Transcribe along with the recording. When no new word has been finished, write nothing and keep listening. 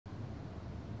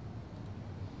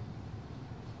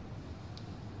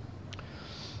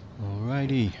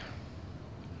Alrighty.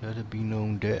 Let it be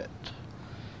known that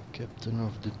Captain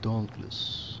of the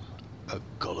Dauntless, a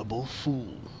gullible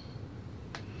fool.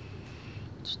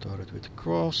 Started with the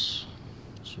cross,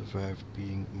 survived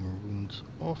being marooned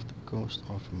off the coast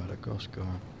of Madagascar.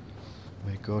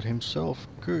 May God himself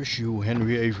curse you,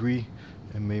 Henry Avery,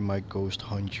 and may my ghost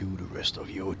haunt you the rest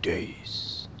of your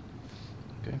days.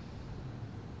 Okay.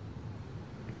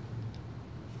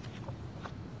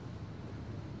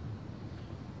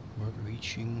 Not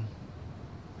reaching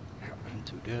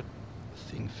into that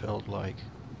thing felt like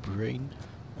brain,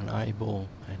 an eyeball,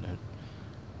 and a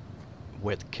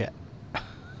wet cat.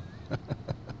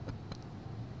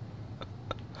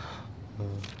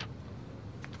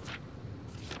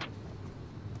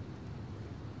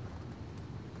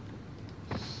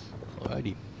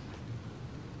 Alrighty.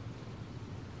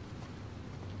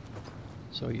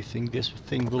 So you think this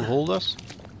thing will hold us?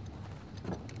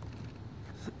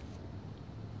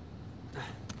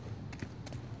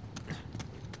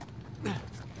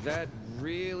 That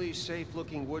really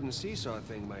safe-looking wooden seesaw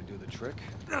thing might do the trick.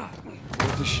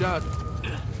 Worth a shot.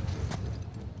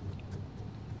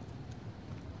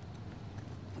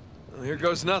 Well, here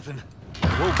goes nothing.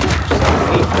 Whoa,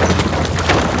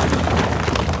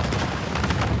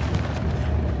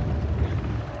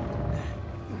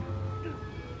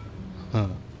 Huh.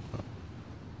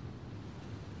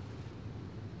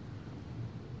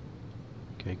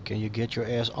 Okay, can you get your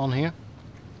ass on here?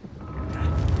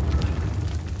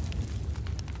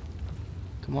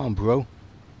 Come on, bro.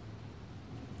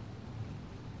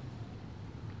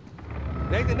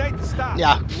 Nathan, stop!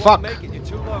 Yeah, you fuck. Won't make it. You're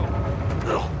too low.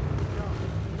 No!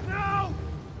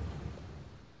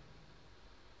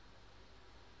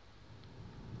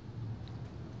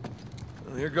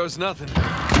 well, here goes nothing.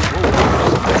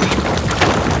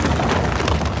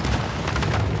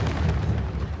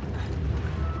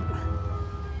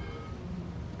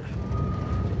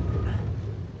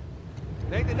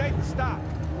 Nathan, stop!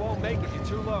 You won't make it. You're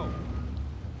too low.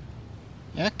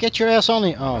 Yeah, get your ass on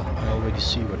here. Oh, I already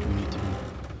see what we need to do.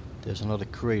 There's another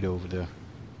crate over there.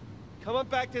 Come on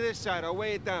back to this side. I'll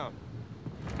weigh it down.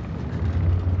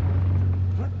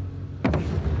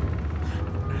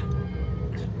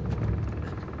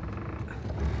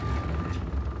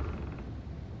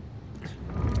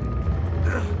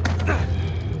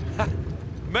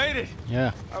 Made it!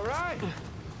 Yeah, All right.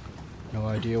 no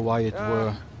idea why it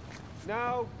were.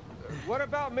 Now, what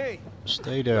about me?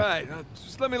 Stay there. Right,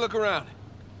 just let me look around.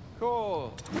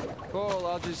 Cool.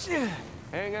 I'll just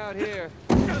hang out here.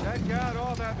 Check out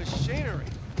all that machinery.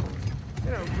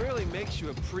 You know, it really makes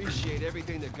you appreciate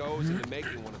everything that goes into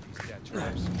making one of these death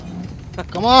traps.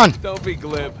 Come on! Don't be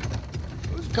glib.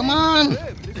 Come on!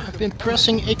 I've been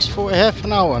pressing X for half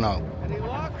an hour now. Any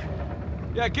luck?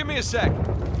 Yeah, give me a sec.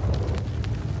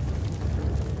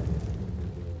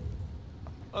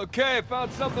 Okay, I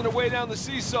found something to weigh down the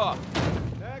seesaw.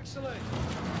 Excellent.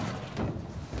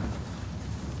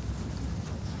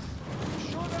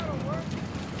 Sure that'll work?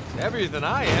 It's heavier than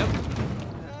I am.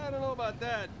 I don't know about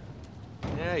that.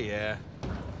 Yeah.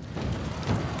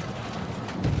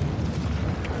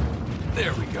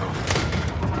 There we go.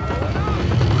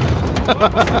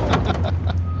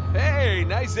 Hey,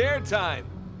 nice air time.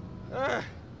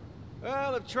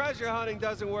 Well, if treasure hunting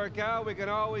doesn't work out, we can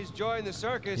always join the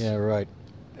circus. Yeah, right.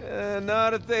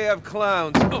 Not if they have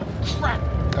clowns. Oh, crap!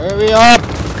 Hurry up!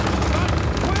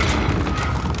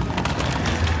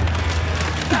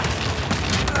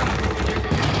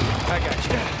 I got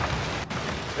you.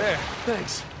 There,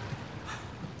 thanks.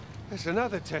 There's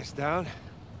another test down.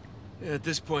 Yeah, at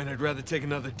this point, I'd rather take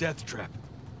another death trap.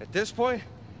 At this point,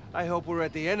 I hope we're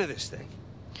at the end of this thing.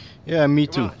 Yeah, me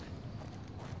Come too. on.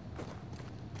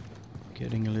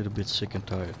 Getting a little bit sick and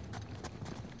tired.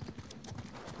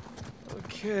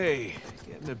 Okay,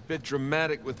 getting a bit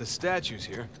dramatic with the statues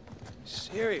here.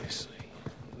 Seriously,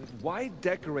 why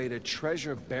decorate a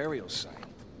treasure burial site?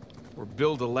 Or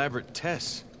build elaborate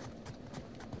tests.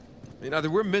 I mean,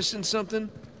 either we're missing something,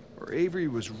 or Avery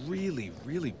was really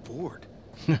bored.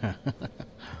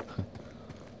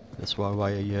 That's why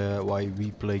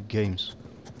we play games.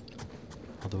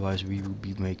 Otherwise we would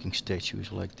be making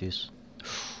statues like this.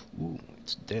 Ooh,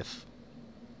 it's death.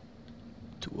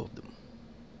 2 of them.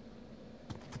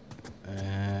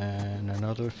 And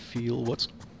another feel what's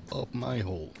up my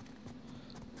hole.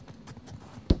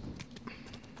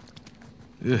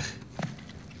 Ugh.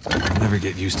 I'll never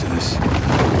get used to this.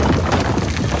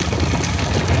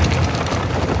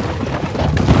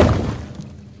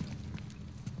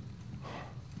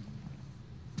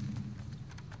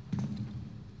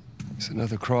 It's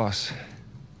another cross.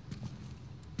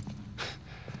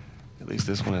 At least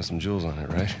this one has some jewels on it,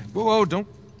 right? Whoa, don't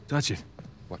touch it.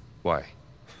 Why?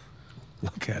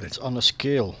 Look at it. It's on a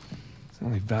scale. It's the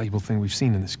only valuable thing we've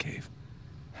seen in this cave.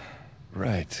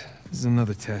 Right. This is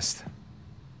another test.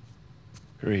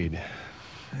 Agreed.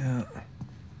 Yeah.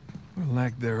 Or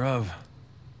lack thereof.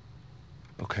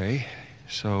 Okay,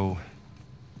 so...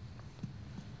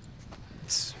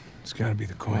 It's gotta be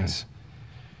the coins.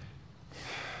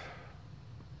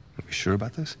 Are we sure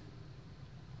about this?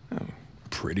 I'm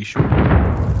pretty sure.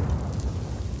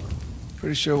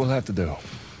 Pretty sure we'll have to do.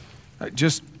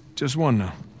 Just one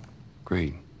now.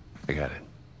 Agreed. I got it.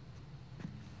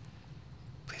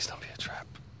 Please don't be a trap.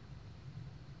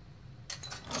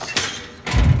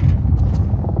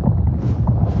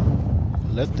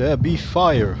 Let there be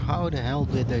fire. How the hell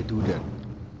did they do that?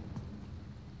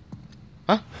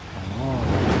 Huh? Oh,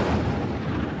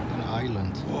 an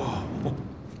island. Whoa.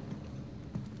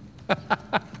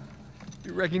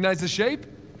 You recognize the shape?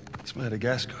 It's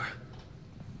Madagascar.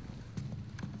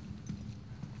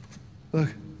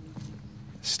 Look.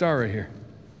 Star right here.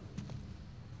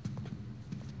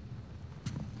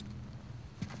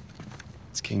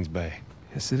 It's King's Bay.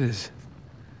 Yes, it is.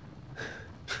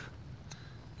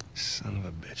 Son of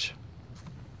a bitch.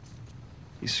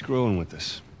 He's screwing with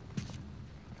us.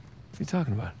 What are you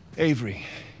talking about? Avery.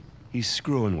 He's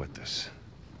screwing with us.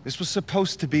 This was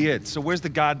supposed to be it, so where's the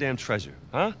goddamn treasure,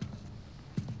 huh?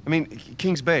 I mean,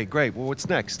 King's Bay, great. Well, what's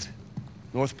next?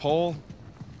 North Pole?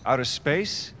 Outer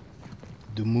space?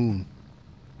 The moon.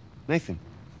 Nathan.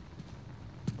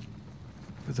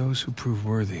 For those who prove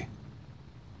worthy,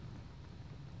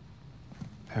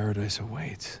 paradise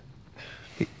awaits.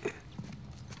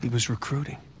 He was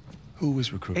recruiting. Who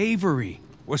was recruiting? Avery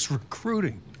was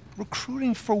recruiting.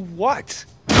 Recruiting for what?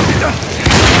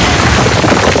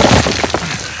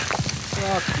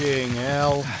 Fucking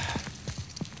hell.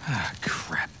 Ah,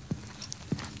 crap.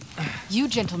 You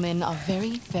gentlemen are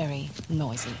very, very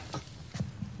noisy.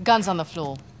 Guns on the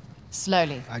floor.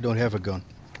 Slowly. I don't have a gun.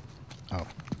 Oh.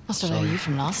 Must have known you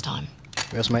from last time.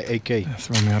 Where's my AK?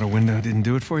 Throwing me out a window didn't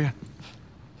do it for you?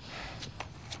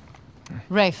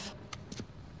 Rafe.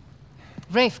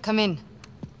 Rafe, come in.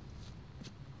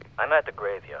 I'm at the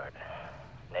graveyard.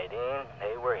 Nadine,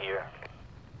 hey, we're here.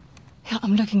 Yeah,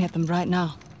 I'm looking at them right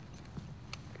now.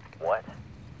 What?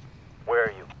 Where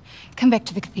are you? Come back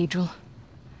to the cathedral.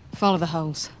 Follow the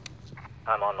holes.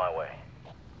 I'm on my way.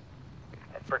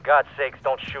 And for God's sakes,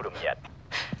 don't shoot him yet.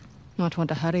 Might want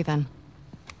to hurry then.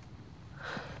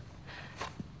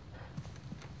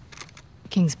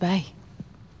 King's Bay.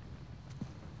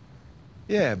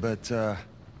 Yeah, but,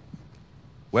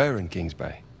 where in King's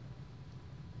Bay?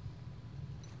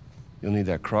 You'll need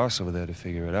that cross over there to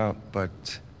figure it out,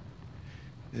 but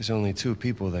there's only 2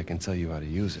 people that can tell you how to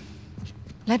use it.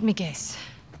 Let me guess.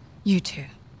 You two.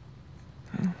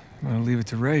 I'll leave it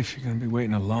to Rafe. You're gonna be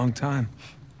waiting a long time.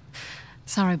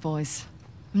 Sorry, boys.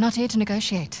 I'm not here to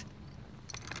negotiate.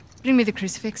 Bring me the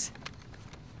crucifix.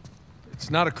 It's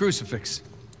not a crucifix.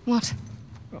 What?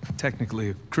 Well, technically,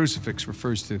 a crucifix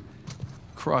refers to a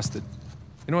cross that...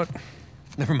 You know what?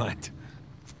 Never mind.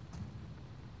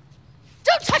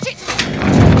 Don't touch it!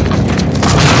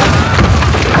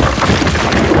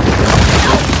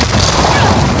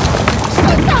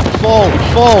 Fall!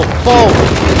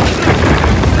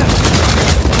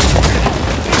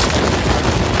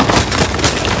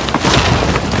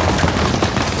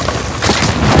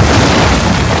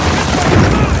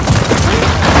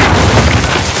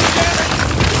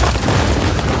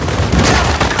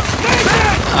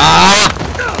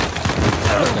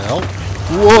 What the hell?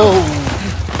 Whoa!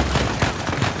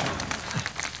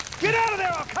 Get out of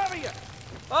there! I'll cover you!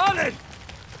 On it!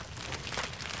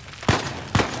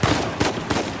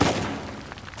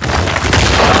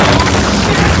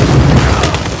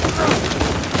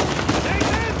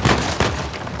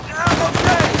 I'm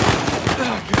okay! I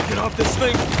gotta get off this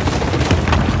thing.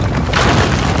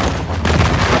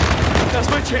 That's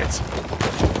my chance.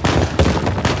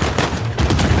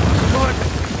 Come on.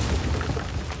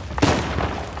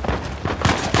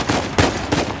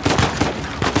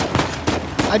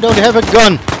 I don't have a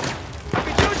gun.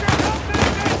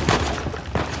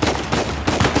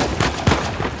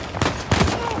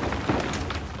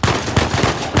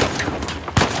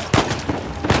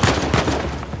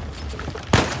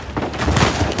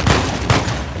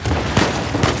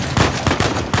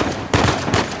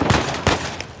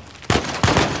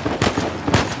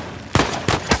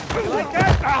 Like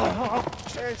that? Oh,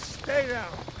 and stay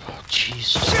down. Oh,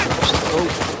 Jesus Christ. Oh.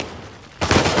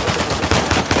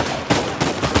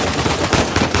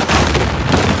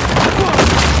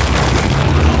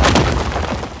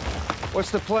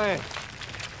 What's the plan?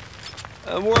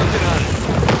 I'm working on it.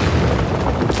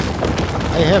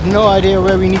 I have no idea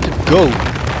where we need to go.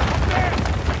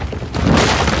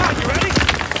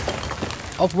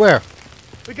 Up where?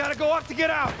 We gotta go up to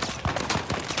get out.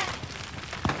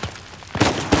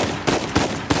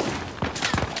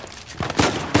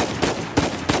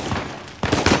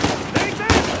 Nathan!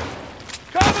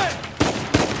 Coming!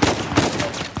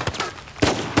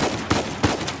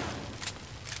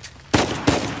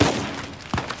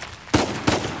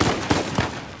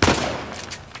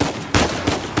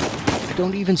 I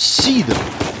don't even see them.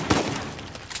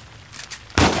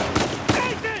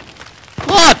 Nathan!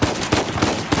 What?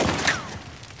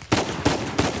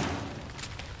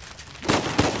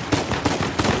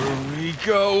 Here we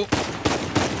go.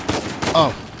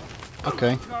 Oh,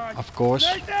 okay. Of course.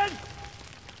 Nathan!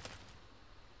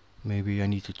 Maybe I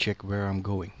need to check where I'm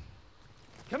going.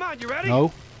 Come on, you ready?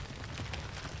 No?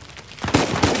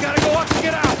 We gotta go up to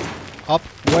get out. Up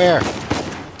where?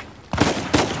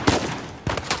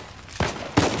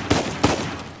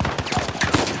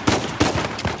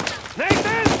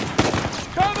 Nathan!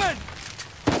 Coming!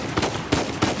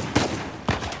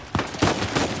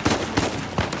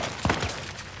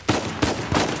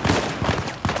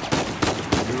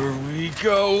 Here we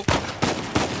go.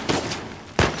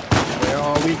 Where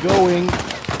are we going?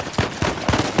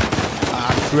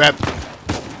 Ah, crap.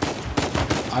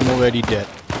 I'm already dead.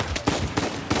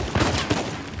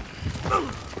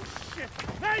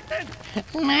 Nathan!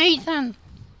 Nathan!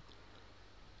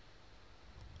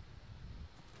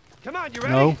 Come on, you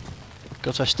ready? No,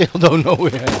 because I still don't know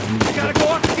where I am. We gotta go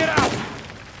up to get out.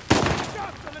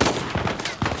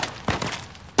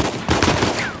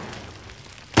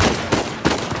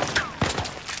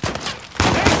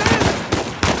 Nathan!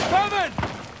 Coming!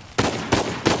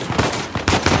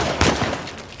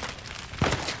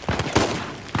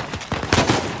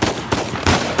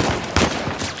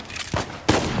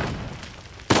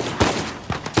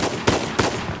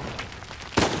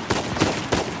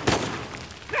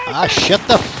 Ah, shut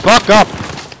the fuck up!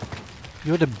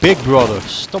 You're the big brother.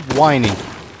 Stop whining.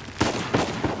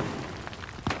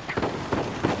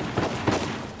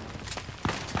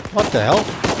 What the hell?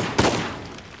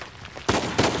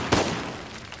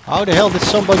 How the hell did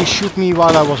somebody shoot me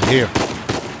while I was here?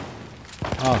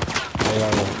 Oh, they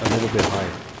are a little bit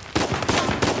higher.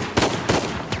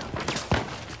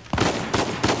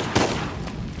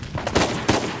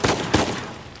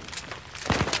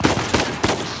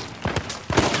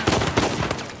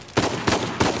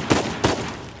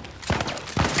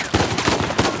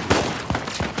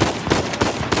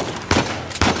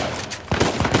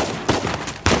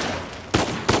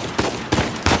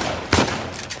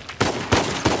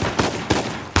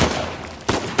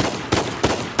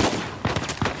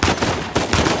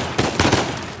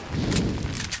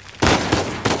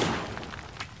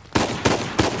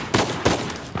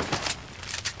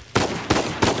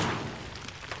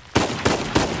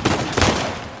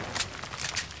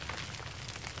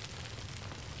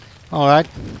 Alright,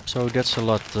 so that's a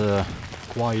lot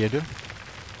quieter.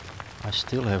 I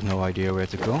still have no idea where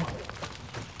to go.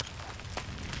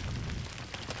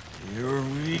 Here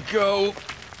we go.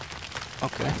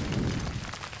 Okay.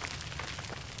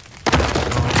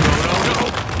 No.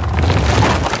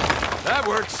 That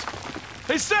works.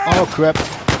 Hey, Sarah! Oh crap.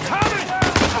 Coming!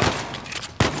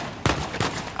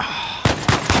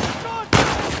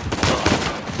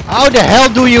 How the hell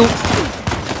do you...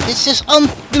 This is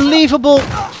unbelievable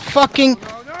fucking...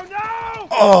 No!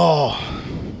 Oh.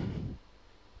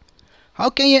 How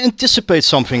can you anticipate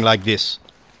something like this?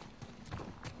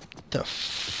 The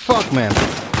fuck, man.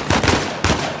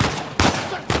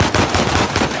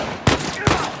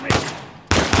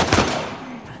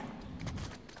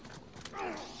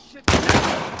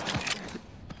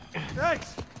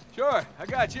 Thanks. Sure, I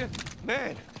got you.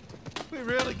 Man, we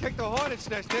really kicked the hornet's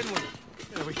nest, didn't we?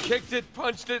 Yeah, we kicked it,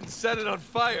 punched it, and set it on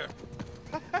fire.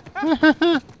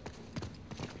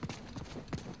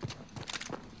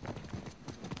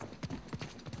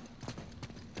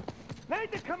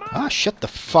 Nathan, come on! Ah, shut the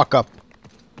fuck up.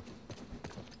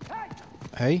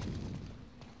 Hey?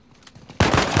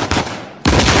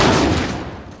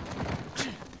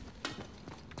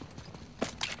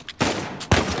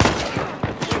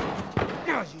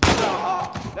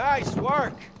 Nice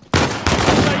work.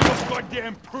 Say your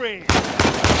goddamn prayer.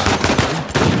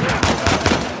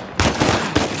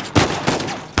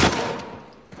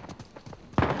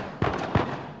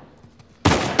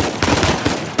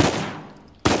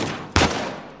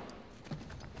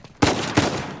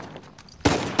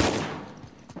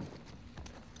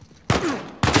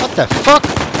 What the fuck?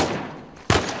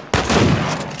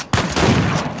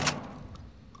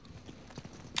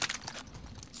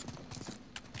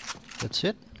 That's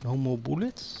it? No more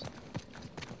bullets?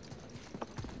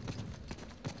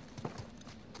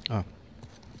 Oh.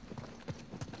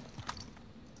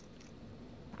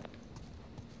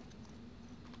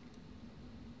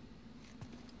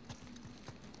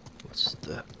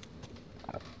 the...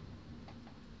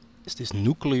 Is this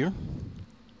nuclear?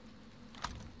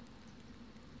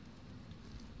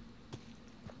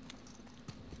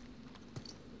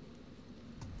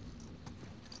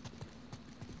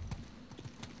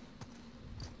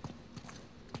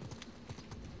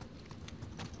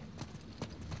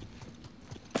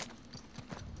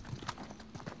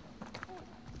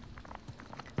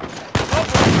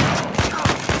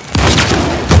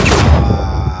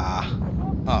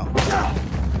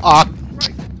 Ah,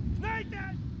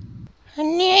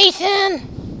 Nathan!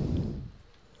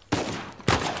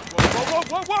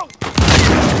 Whoa!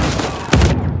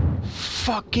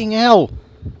 Fucking hell!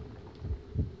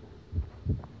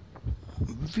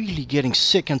 I'm really getting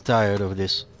sick and tired of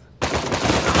this.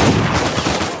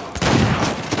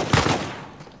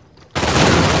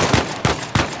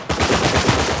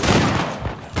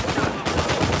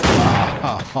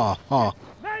 Ha.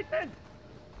 Nathan!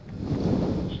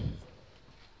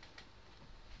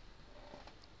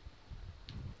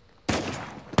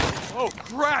 Oh,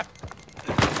 crap!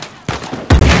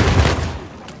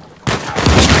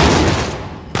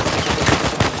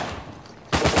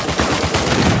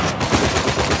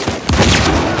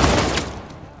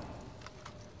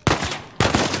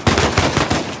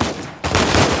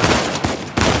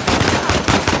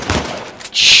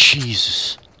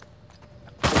 Jesus.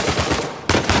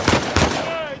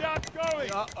 Hey, not going!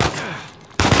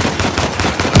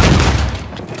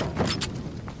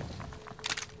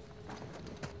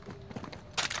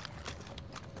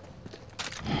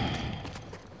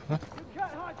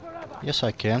 Yes,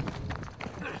 I can.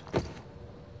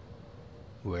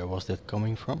 Where was that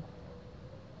coming from?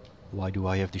 Why do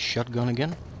I have the shotgun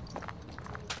again?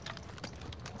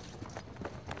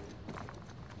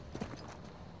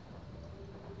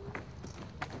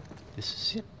 This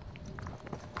is it.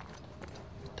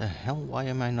 What the hell? Why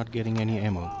am I not getting any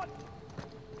ammo?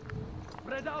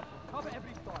 Spread out, cover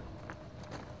every side.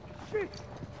 Shoot!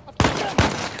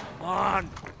 Come on!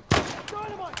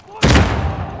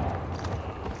 Dynamite!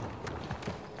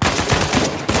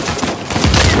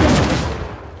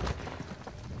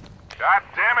 God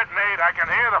damn it, Nate. I can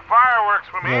hear the fireworks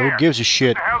from Yeah, here. who gives a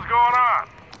shit? What the hell's going on?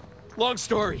 Long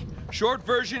story. Short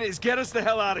version is get us the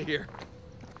hell out of here.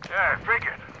 Yeah,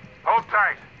 figured. Hold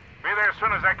tight. Be there as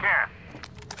soon as I can.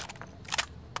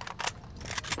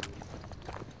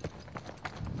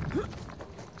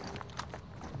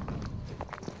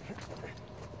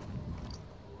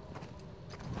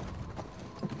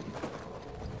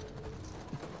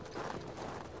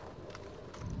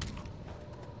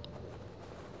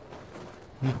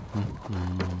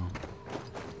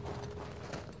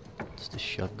 It's the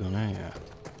shotgun, eh? Yeah.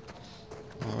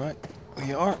 Alright,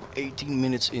 we are 18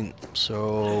 minutes in,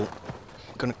 so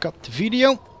I'm gonna cut the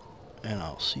video and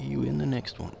I'll see you in the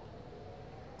next one.